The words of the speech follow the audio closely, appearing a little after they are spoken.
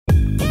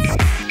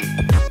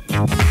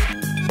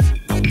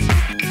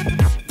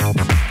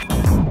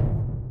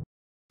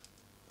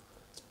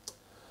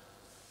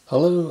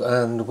Hello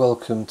and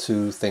welcome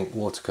to Think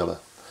Watercolour.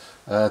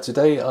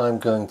 Today I'm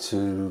going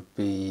to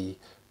be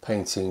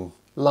painting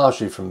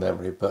largely from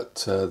memory, but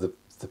the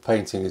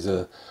painting is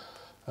a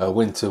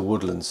winter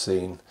woodland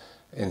scene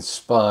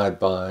inspired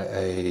by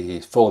a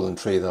fallen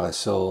tree that I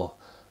saw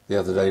the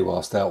other day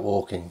whilst out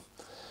walking.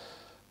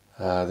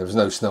 There was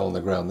no snow on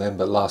the ground then,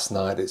 but last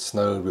night it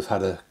snowed. We've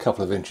had a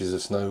couple of inches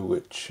of snow,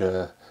 which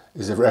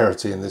is a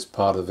rarity in this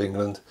part of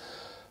England.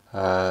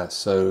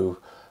 So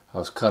I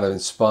was kind of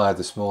inspired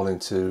this morning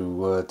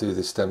to do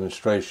this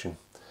demonstration.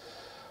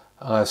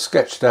 I've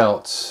sketched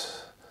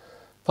out,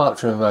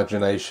 partly from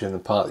imagination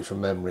and partly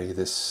from memory,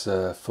 this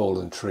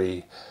fallen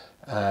tree,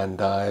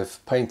 and I've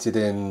painted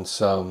in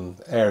some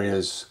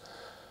areas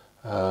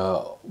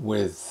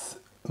with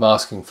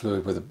masking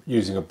fluid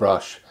using a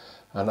brush,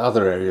 and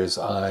other areas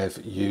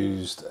I've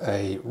used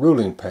a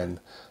ruling pen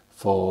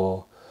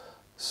for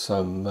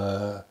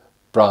some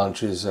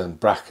branches and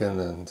bracken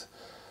and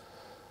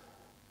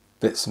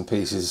bits and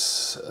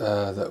pieces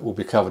that will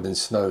be covered in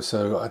snow.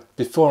 So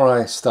before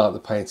I start the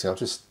painting, I'll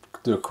just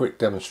do a quick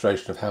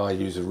demonstration of how I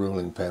use a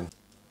ruling pen.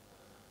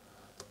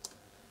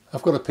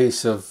 I've got a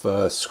piece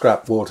of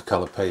scrap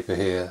watercolour paper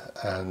here,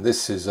 and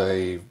this is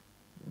a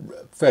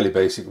fairly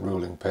basic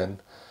ruling pen.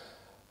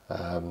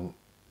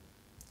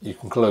 You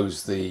can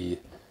close the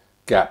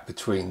gap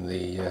between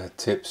the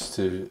tips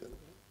to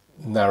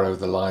narrow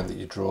the line that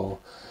you draw.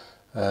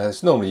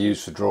 It's normally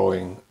used for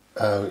drawing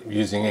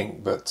using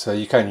ink, but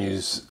you can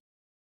use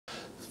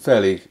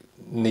fairly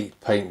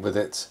neat paint with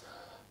it,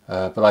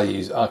 but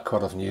I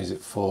quite often use it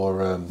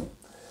for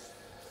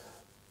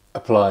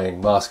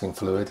applying masking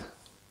fluid.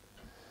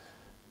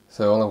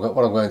 So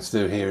what I'm going to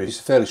do here is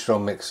a fairly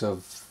strong mix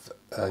of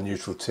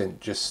neutral tint,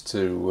 just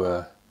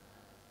to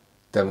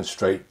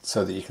demonstrate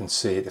so that you can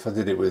see it. If I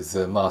did it with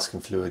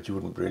masking fluid, you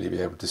wouldn't really be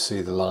able to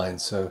see the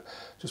lines, so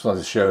just wanted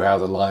to show how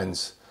the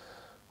lines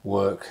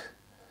work.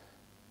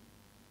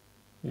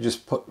 You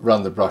just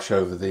run the brush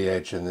over the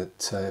edge and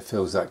it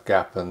fills that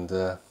gap, and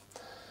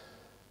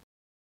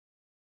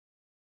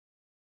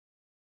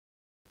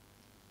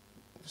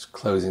just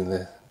closing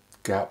the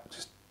gap,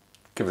 just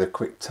give it a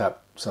quick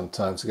tap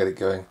sometimes to get it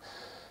going.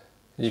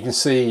 You can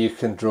see you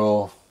can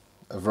draw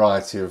a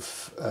variety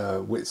of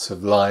widths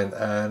of line,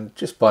 and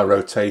just by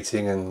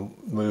rotating and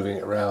moving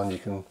it around you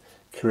can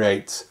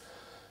create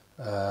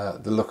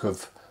the look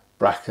of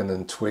bracken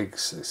and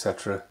twigs,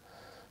 etc.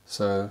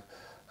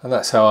 And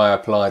that's how I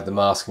applied the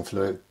masking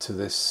fluid to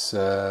this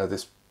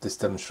this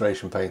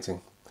demonstration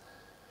painting.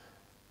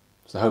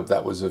 So I hope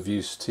that was of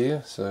use to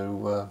you.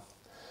 So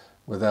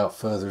without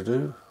further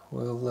ado,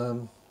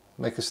 we'll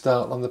make a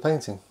start on the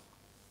painting.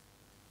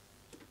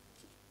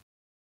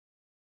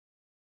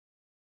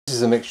 This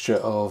is a mixture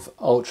of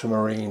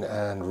ultramarine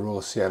and raw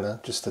sienna,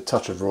 just a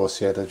touch of raw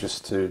sienna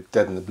just to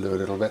deaden the blue a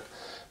little bit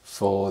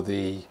for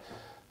the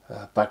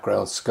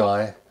background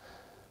sky.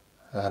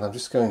 And I'm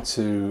just going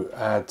to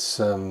add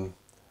some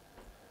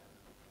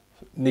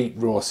neat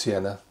raw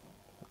sienna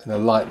in a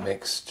light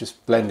mix,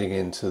 just blending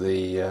into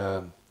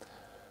the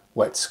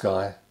wet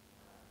sky,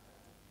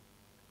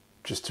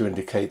 just to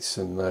indicate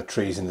some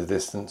trees in the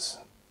distance.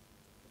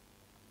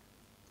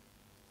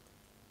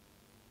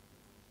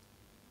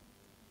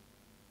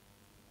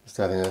 Just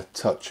adding a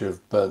touch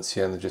of burnt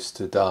sienna just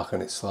to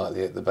darken it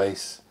slightly at the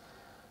base,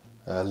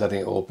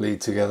 letting it all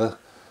bleed together.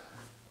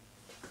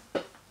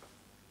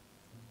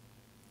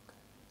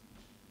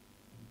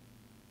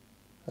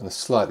 And a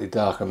slightly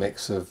darker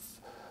mix of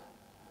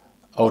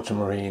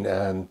ultramarine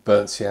and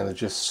burnt sienna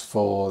just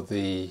for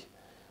the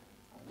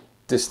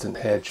distant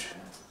hedge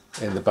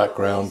in the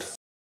background.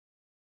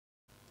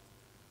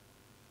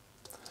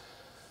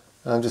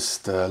 I'm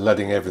just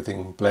letting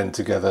everything blend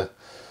together,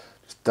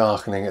 just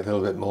darkening it a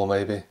little bit more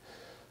maybe.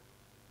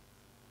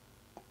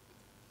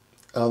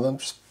 And I'm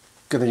just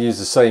going to use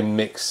the same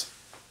mix,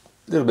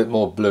 a little bit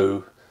more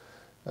blue,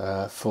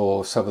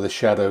 for some of the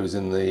shadows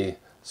in the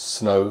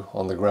snow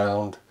on the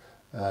ground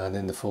and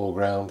in the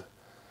foreground.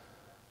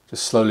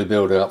 Just slowly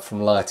building up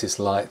from lightest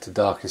light to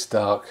darkest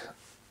dark.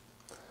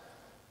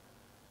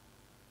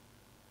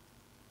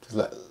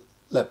 Just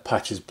let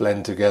patches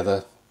blend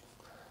together.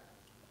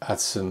 Add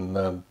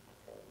some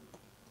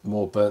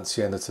more burnt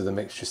sienna to the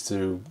mix just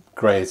to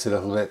grey it a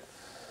little bit.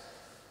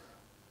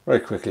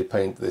 Very quickly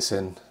paint this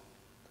in.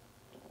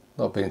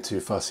 Not being too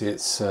fussy.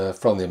 It's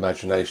from the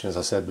imagination, as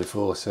I said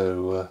before,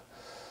 so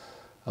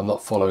I'm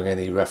not following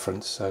any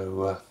reference,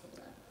 so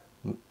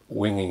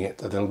winging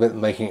it a little bit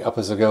and making it up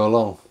as I go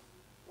along.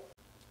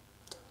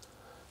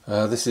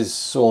 This is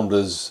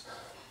Saunders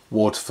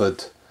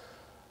Waterford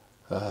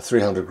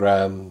 300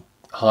 gram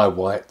high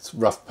white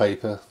rough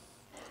paper.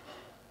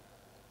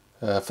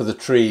 For the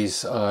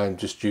trees I'm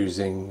just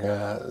using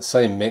the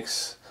same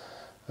mix.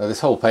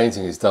 This whole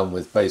painting is done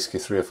with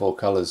basically 3 or 4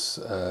 colours.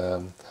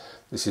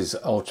 This is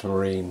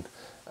ultramarine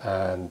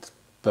and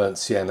burnt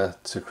sienna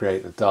to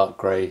create a dark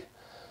grey.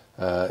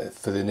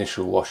 For the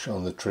initial wash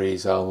on the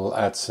trees I will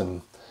add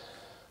some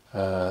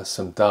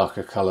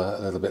darker colour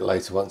a little bit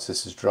later once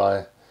this is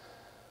dry.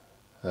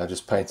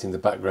 Just painting the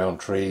background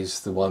trees.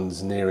 The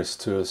ones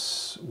nearest to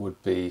us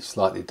would be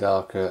slightly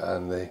darker,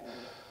 and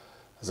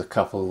there's a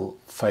couple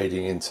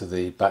fading into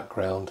the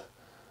background,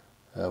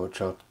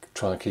 which I'll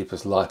try and keep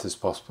as light as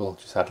possible.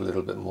 Just add a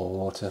little bit more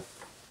water.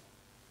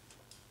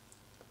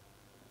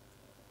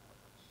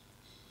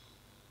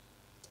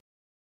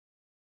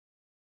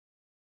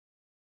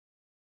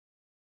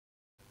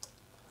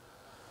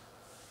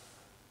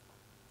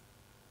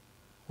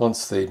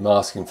 Once the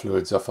masking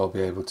fluid's off, I'll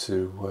be able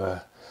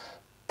to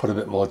put a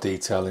bit more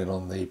detail in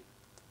on the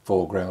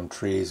foreground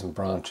trees and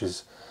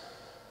branches,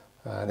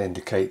 and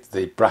indicate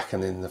the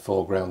bracken in the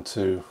foreground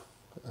too,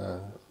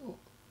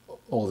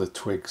 all the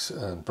twigs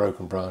and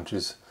broken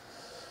branches.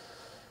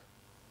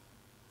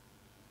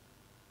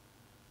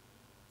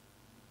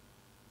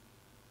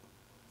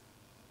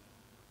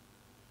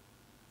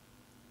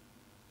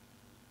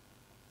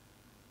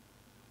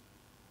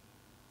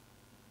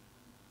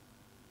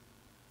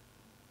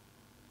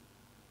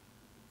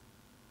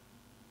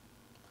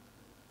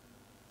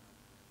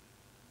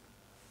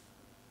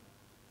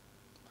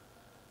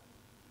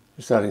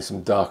 Just adding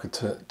some darker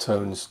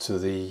tones to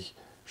the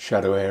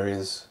shadow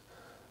areas,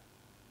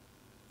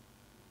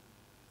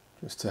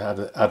 just to add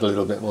a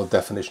little bit more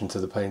definition to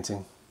the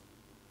painting.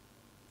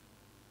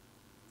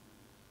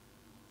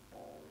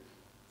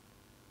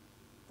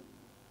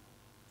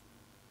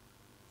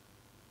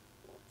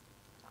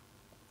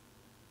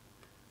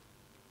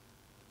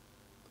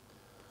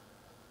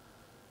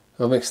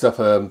 I've mixed up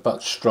a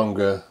much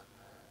stronger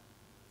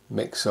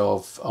mix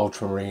of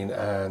ultramarine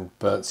and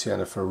burnt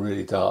sienna for a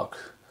really dark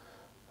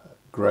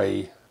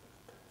grey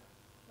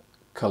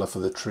colour for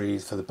the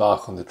trees, for the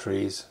bark on the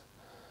trees.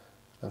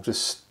 I'm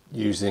just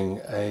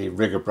using a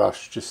rigger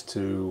brush just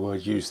to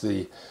use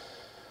the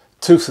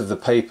tooth of the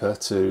paper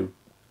to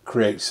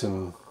create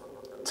some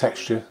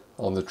texture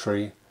on the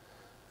tree.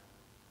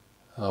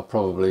 I'll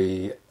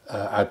probably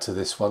add to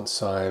this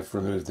once I've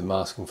removed the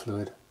masking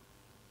fluid.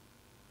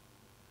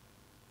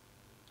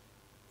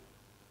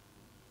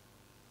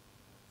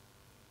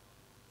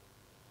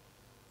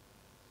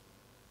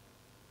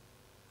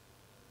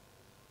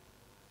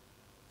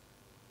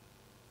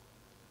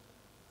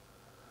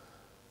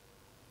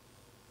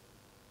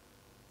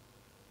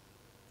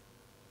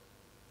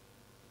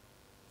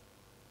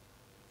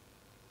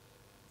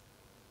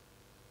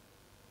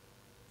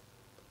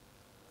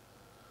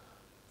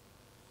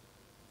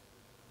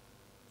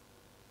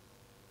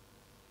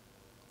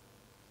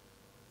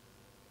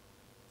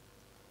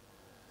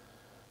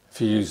 If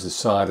you use the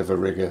side of a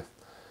rigger,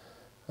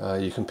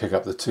 you can pick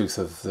up the tooth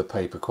of the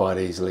paper quite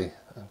easily.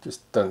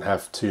 Just don't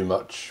have too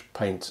much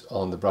paint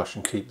on the brush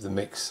and keep the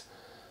mix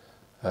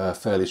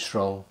fairly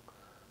strong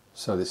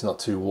so that it's not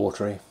too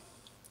watery.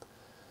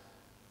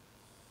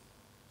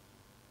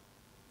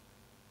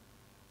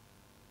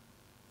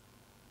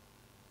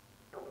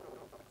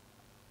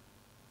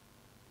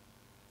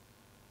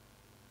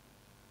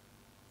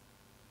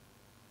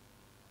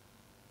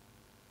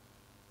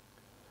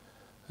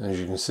 As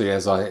you can see,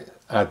 as I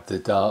add the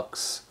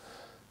darks,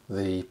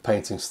 the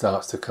painting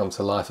starts to come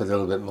to life a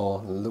little bit more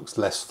and looks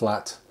less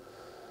flat.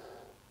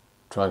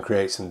 Try and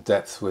create some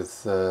depth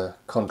with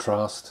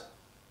contrast.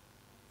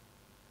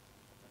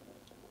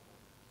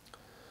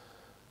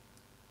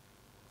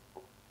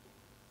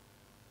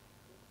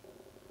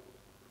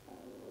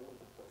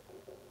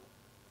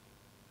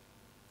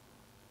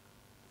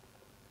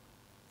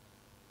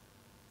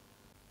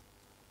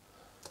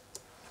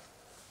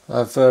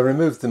 I've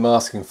removed the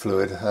masking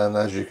fluid, and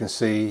as you can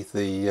see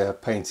the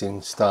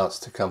painting starts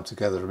to come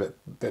together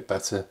a bit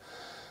better.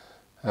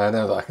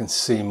 Now that I can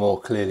see more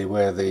clearly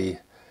where the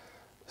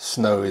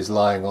snow is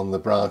lying on the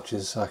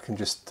branches, I can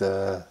just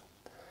add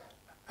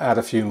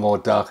a few more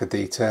darker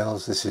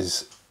details. This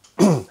is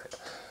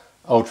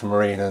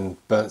ultramarine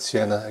and burnt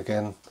sienna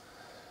again,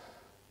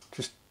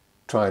 just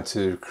trying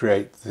to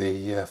create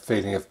the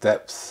feeling of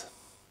depth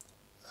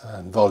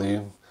and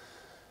volume.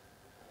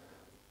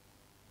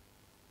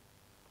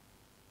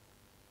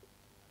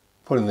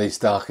 Putting these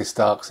darkest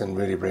darks in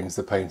really brings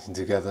the painting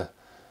together,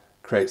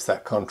 creates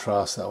that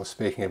contrast that I was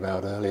speaking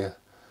about earlier.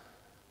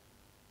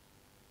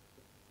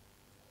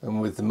 And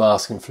with the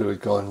masking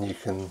fluid gone, you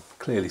can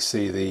clearly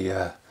see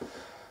the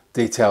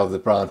detail of the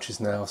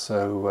branches now,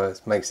 so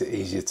it makes it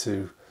easier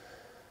to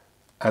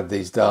add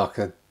these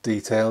darker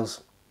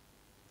details.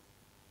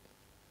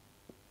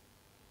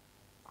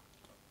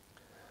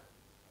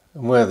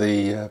 And where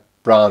the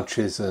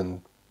branches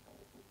and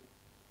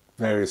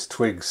various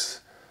twigs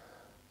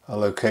are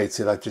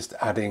located, I'm just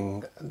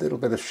adding a little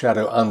bit of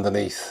shadow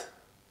underneath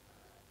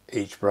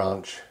each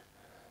branch.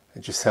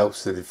 It just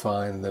helps to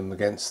define them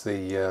against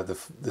the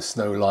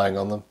snow lying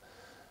on them.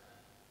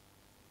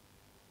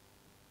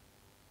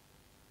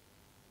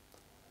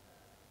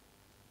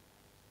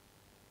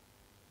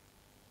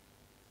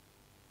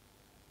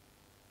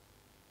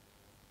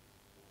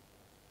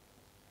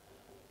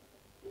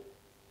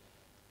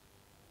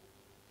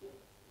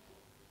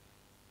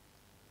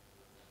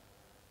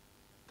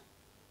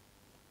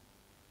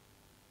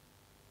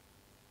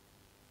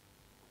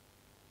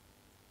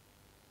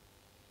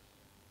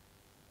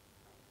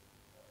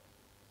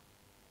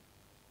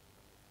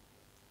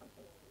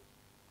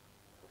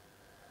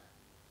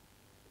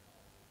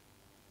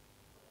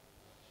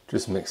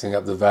 Just mixing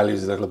up the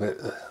values a little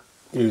bit,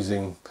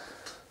 using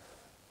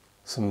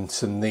some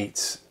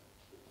neat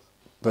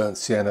burnt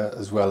sienna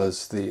as well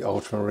as the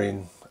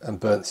ultramarine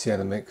and burnt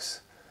sienna mix.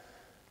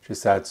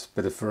 Just adds a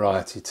bit of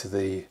variety to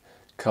the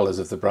colours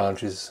of the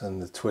branches and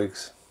the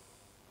twigs.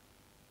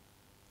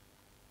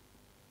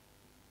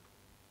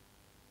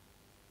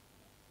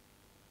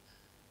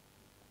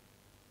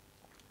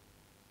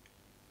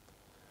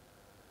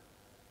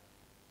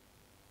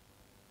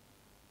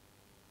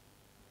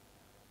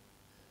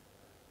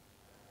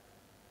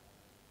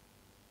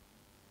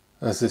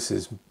 As this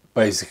is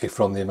basically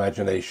from the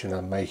imagination,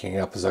 I'm making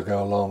up as I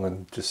go along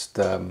and just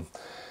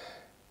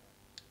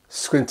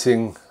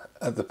squinting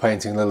at the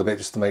painting a little bit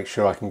just to make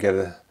sure I can get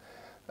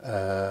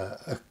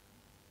a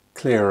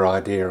clearer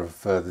idea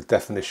of the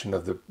definition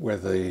of where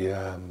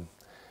the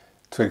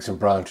twigs and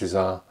branches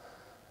are.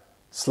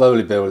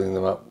 Slowly building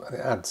them up, and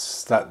it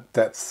adds that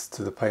depth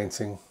to the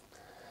painting.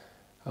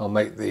 I'll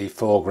make the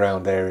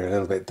foreground area a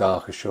little bit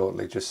darker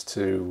shortly, just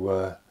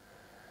to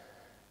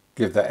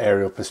give that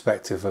aerial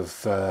perspective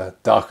of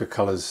darker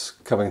colours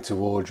coming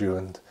towards you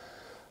and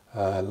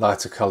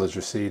lighter colours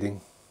receding.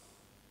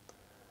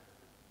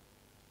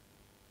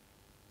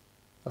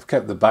 I've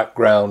kept the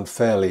background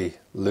fairly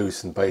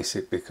loose and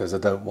basic because I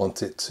don't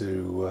want it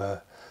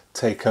to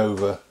take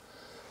over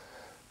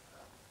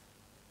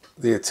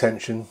the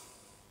attention.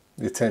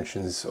 The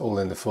attention is all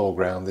in the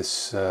foreground.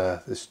 This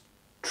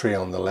tree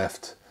on the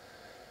left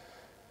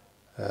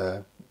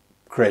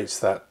creates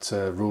that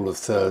rule of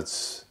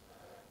thirds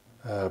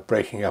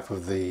breaking up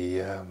of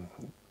the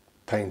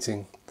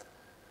painting.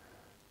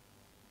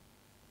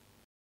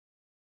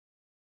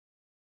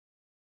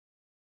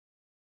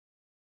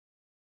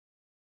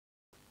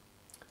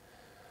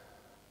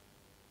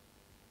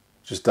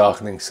 Just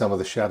darkening some of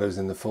the shadows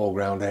in the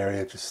foreground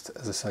area, just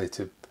as I say,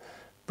 to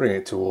bring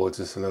it towards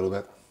us a little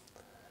bit.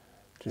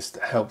 Just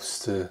helps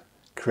to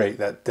create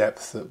that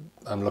depth that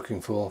I'm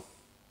looking for.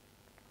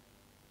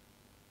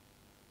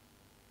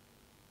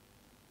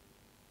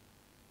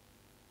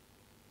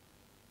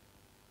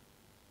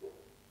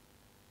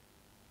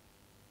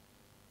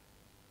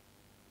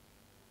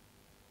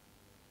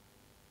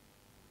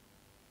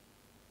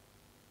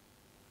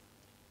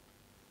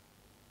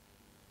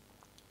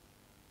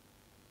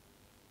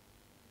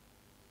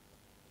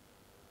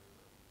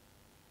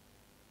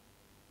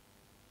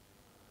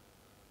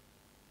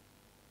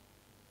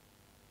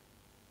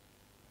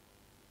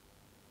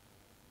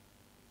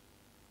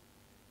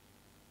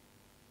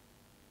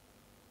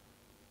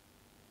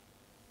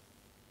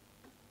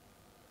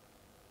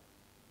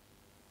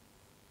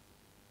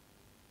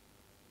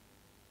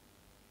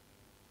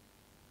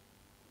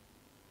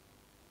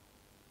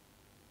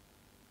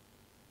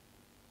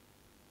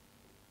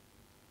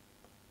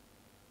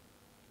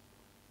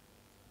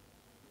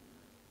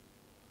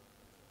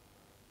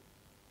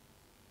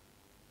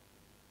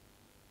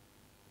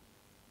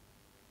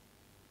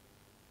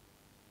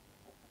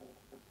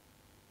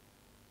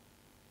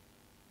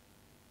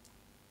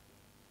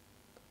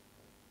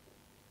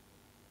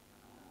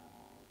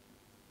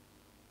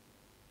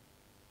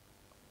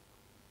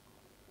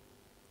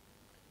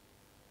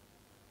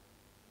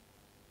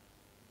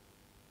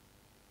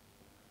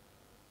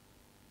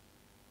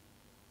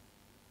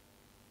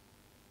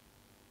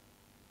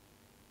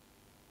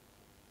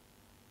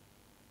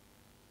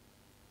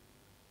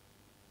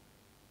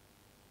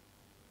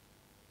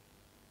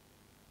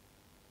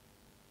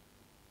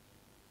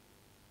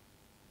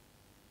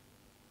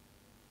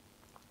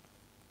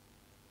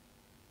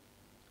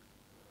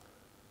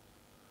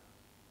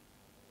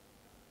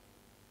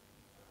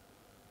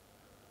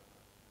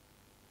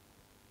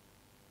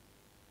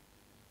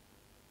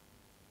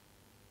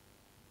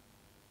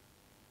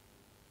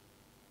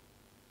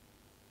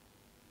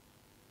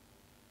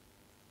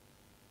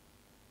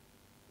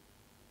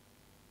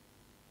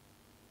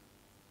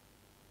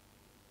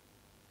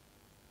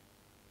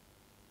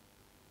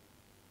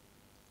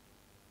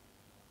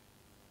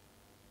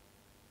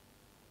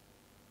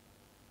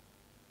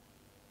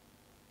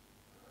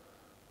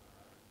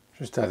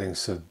 Just adding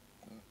some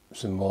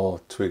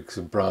more twigs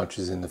and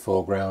branches in the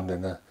foreground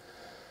in a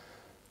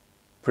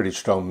pretty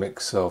strong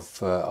mix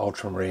of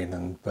ultramarine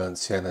and burnt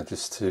sienna,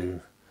 just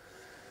to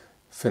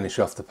finish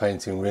off the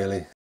painting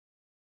really.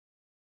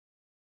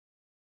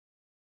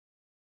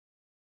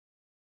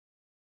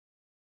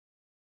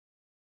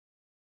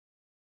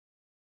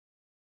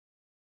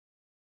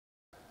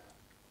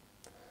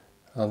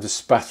 I'm just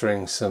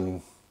spattering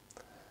some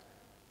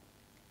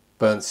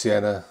burnt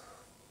sienna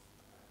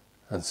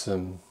and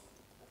some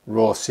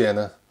raw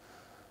sienna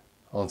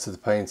onto the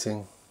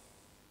painting,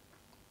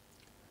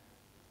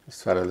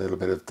 just to add a little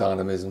bit of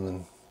dynamism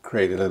and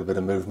create a little bit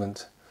of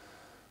movement.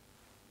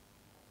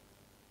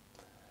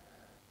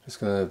 Just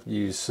going to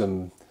use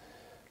some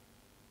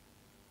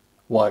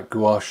white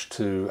gouache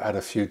to add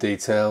a few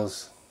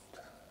details,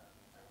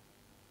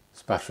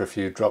 spatter a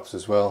few drops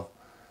as well,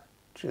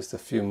 just a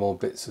few more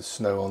bits of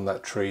snow on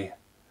that tree,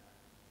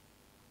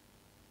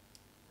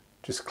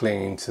 just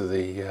clinging to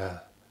the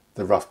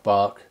rough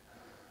bark.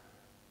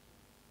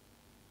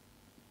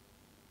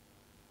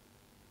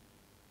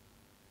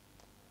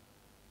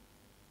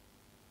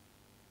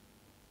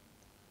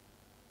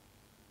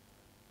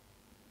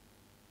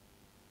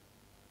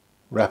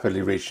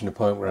 rapidly reaching a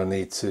point where I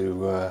need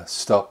to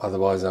stop,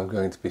 otherwise I'm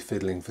going to be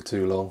fiddling for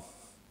too long.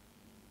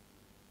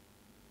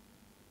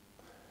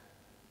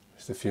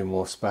 Just a few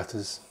more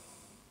spatters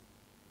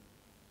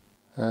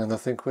and I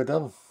think we're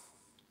done.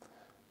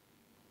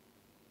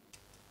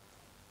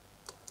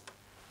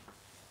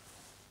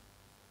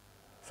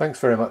 Thanks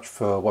very much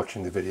for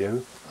watching the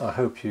video. I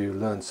hope you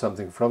learned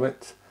something from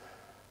it,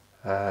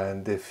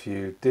 and if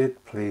you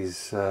did,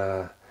 please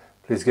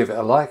give it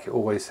a like. It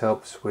always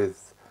helps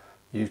with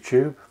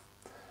YouTube.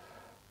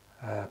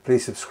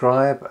 Please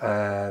subscribe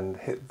and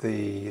hit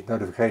the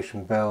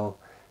notification bell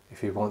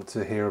if you want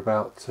to hear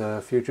about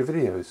future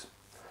videos.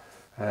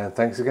 And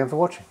thanks again for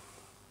watching.